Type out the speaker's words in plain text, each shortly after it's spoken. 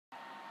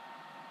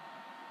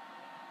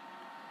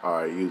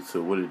Alright,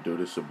 YouTube, what it do?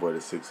 This your boy, the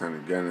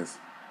 600 Gunnaz.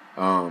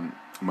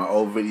 My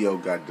old video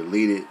got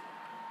deleted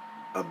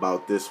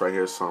about this right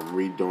here, so I'm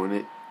redoing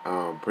it.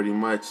 Pretty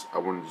much, I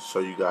wanted to show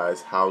you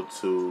guys how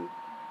to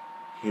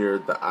hear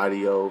the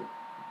audio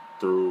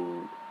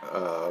through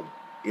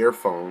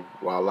earphone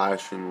while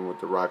live streaming with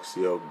the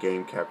Roxio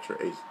Game Capture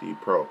HD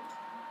Pro.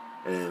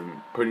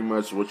 And pretty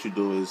much what you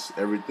do is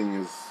everything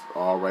is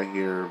all right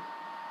here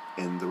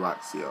in the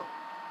Roxio.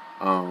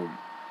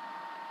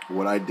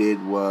 What I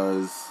did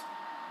was,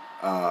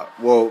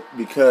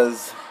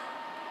 because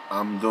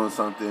I'm doing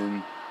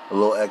something a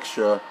little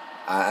extra,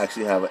 I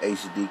actually have an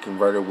HD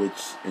converter,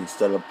 which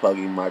instead of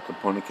plugging my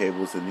component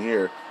cables in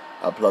here,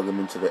 I plug them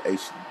into the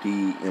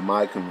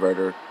HDMI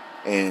converter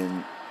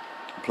and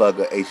plug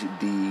a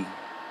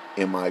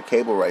HDMI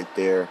cable right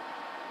there,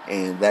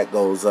 and that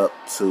goes up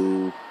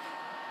to,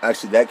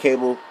 actually that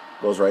cable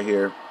goes right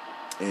here,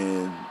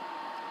 and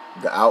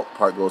the out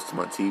part goes to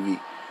my TV.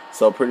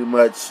 So pretty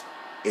much,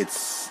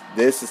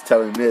 this is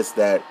telling this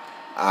that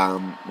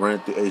I'm running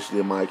through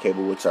HDMI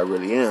cable, which I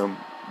really am,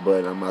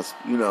 but I'm not,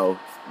 you know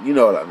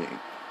what I mean.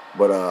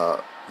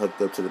 But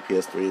hooked up to the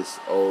PS3, it's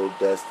old,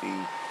 dusty,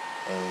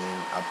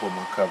 and I pulled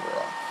my cover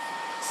off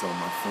so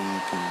my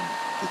phone can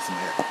get some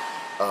air.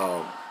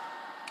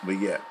 But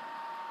yeah,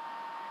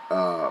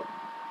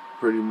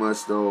 pretty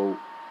much though,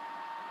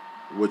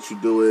 what you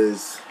do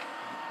is,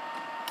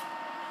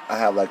 I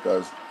have like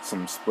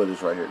some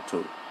splitters right here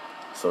too,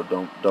 so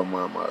don't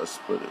mind my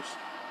splitters.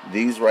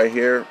 These right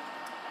here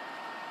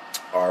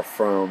are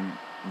from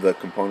the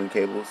component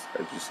cables.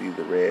 As you see,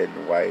 the red and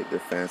the white, they're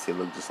fancy,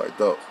 look just like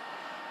those.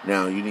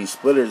 Now you need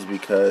splitters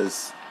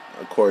because,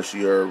 of course,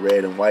 your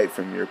red and white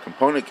from your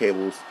component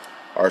cables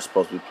are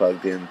supposed to be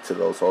plugged into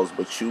those holes,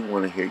 but you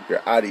want to hear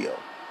your audio.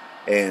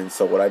 And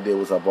so what I did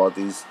was I bought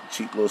these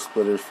cheap little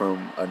splitters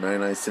from a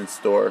 99-cent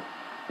store,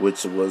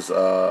 which was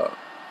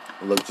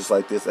looked just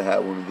like this. It had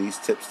one of these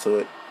tips to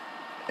it,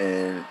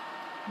 and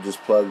just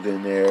plugged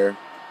in there,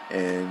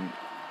 and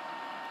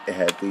it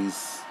had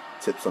these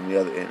tips on the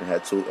other end. It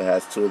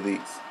has two of these,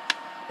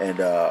 and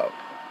it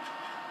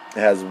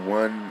has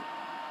one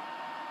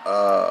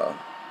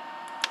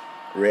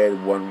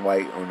red, one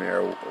white on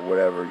there, or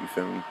whatever. You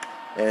feel me?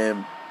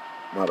 And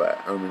my bad,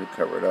 I don't mean to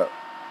cover it up.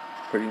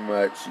 Pretty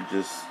much, you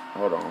just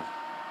hold on.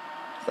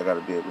 I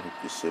gotta be able to hook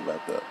this shit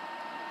back up.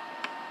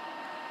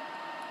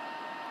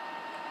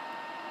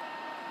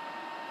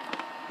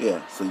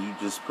 Yeah, so you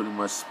just pretty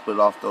much split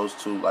off those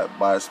two, like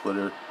buy a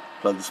splitter,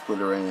 plug the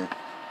splitter in,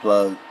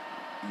 plug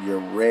your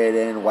red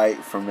and white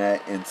from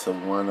that into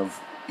one of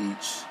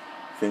each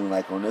thing.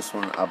 Like on this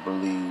one, I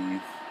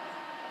believe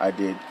I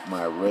did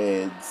my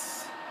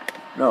reds.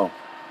 No,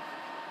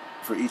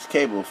 for each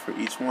cable, for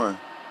each one.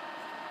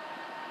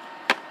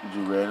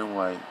 You do red and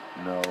white.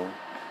 No,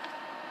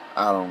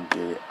 I don't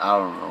get it. I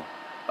don't know.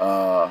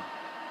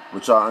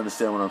 But y'all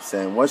understand what I'm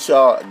saying. Once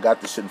y'all got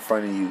this shit in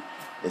front of you,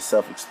 it's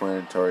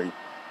self-explanatory.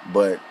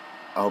 But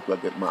I hope y'all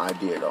get my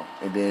idea though.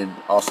 And then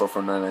also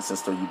from 99-cent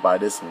store, you buy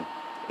this one.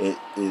 It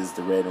is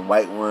the red and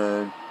white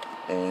one,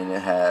 and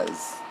it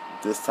has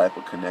this type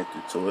of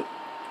connector to it.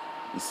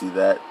 You see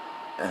that?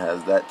 It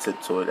has that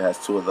tip to it. It has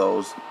two of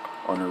those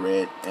on the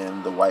red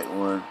and the white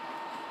one.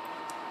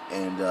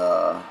 And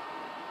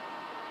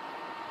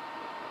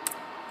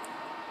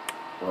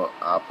well,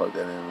 I'll plug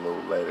that in a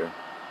little later.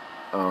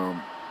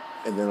 And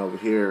then over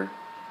here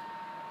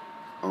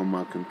on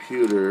my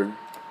computer,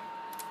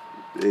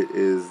 it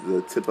is,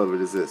 the tip of it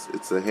is this.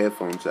 It's a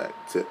headphone jack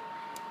tip.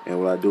 And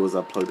what I do is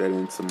I plug that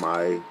into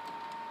my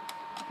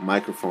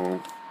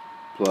microphone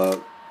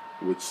plug,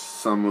 which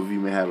some of you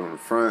may have on the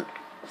front,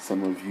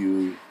 some of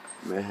you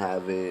may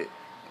have it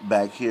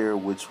back here,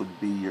 which would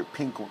be your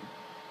pink one.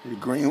 Your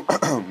green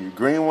your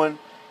green one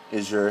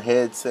is your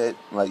headset,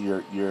 like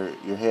your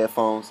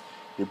headphones.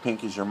 Your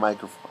pink is your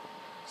microphone.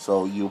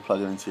 So you'll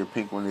plug it into your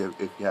pink one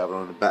if you have it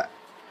on the back.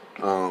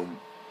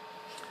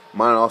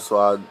 Mine also,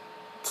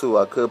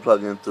 I could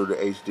plug in through the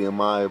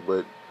HDMI,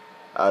 but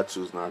I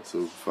choose not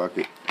to. Fuck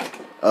it.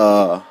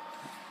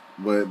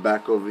 But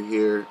back over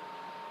here,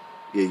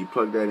 yeah, you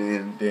plug that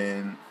in.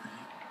 Then,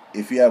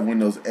 if you have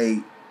Windows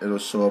 8, it'll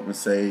show up and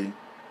say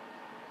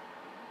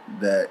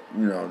that,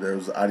 you know,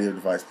 there's an audio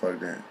device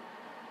plugged in.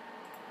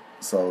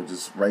 So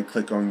just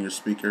right-click on your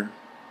speaker,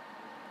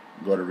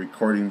 go to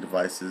Recording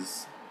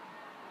Devices,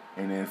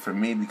 and then for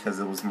me, because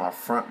it was my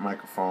front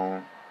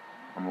microphone,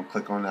 I'm gonna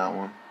click on that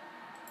one.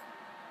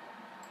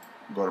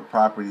 Go to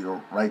Property,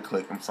 or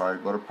right-click.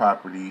 Go to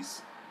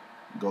Properties.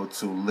 Go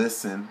to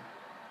Listen,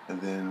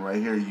 and then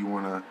right here you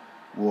wanna,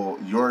 well,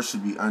 yours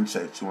should be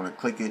unchecked. You wanna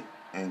click it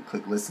and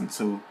click Listen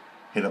to.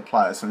 Hit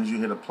Apply. As soon as you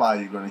hit Apply,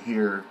 you're gonna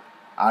hear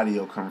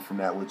audio coming from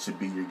that, which should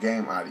be your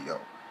game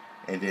audio.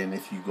 And then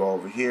if you go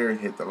over here,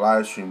 hit the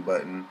live stream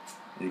button,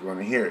 you're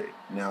gonna hear it.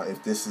 Now,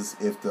 if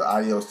the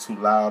audio is too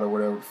loud or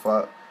whatever the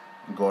fuck,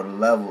 go to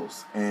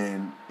levels.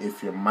 And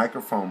if your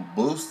microphone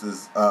boost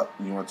is up,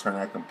 you want to turn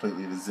that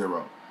completely to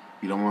 0.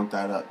 You don't want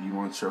that up. You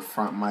want your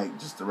front mic,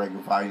 just the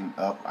regular volume,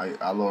 up.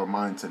 I lower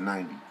mine to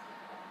 90.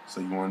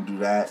 So you want to do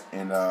that.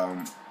 And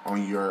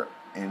on your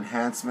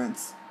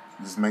enhancements,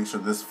 just make sure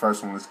this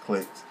first one is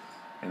clicked,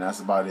 and that's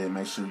about it.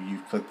 Make sure you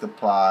clicked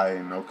apply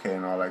and okay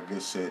and all that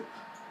good shit,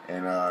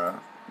 and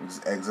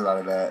just exit out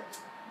of that,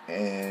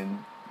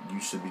 and you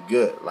should be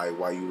good. Like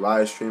while you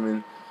live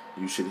streaming,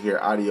 you should hear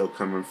audio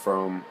coming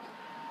from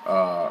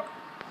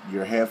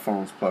your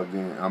headphones plugged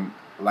in.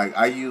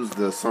 I use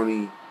the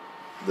Sony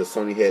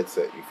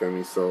headset. You feel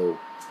me? So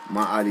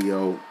my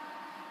audio,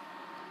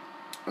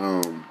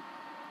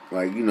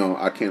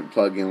 I can't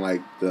plug in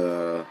like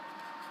the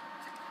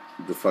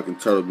fucking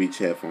Turtle Beach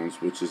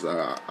headphones, which is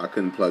I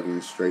couldn't plug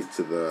in straight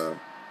to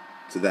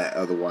that.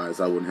 Otherwise,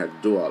 I wouldn't have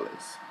to do all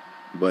this.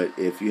 But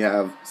if you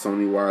have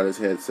Sony wireless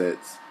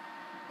headsets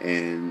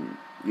and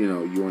you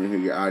want to hear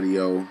your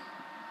audio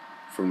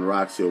from the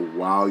Roxio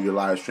while you're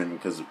live streaming,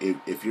 because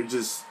if you're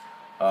just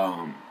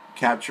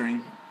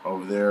capturing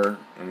over there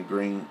in the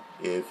green,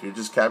 if you're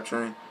just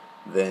capturing,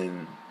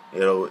 then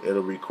it'll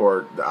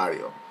record the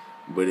audio.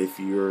 But if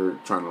you're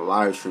trying to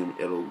live stream,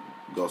 it'll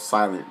go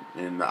silent,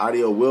 and the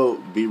audio will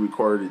be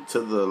recorded to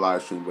the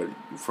live stream, but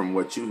from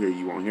what you hear,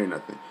 you won't hear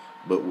nothing.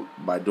 But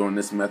by doing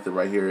this method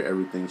right here,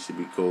 everything should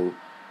be cool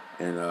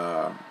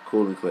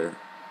and clear.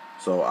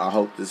 So I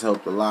hope this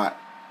helped a lot.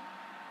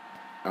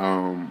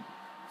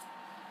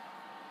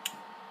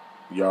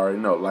 You already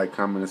know, like,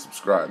 comment, and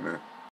subscribe, man.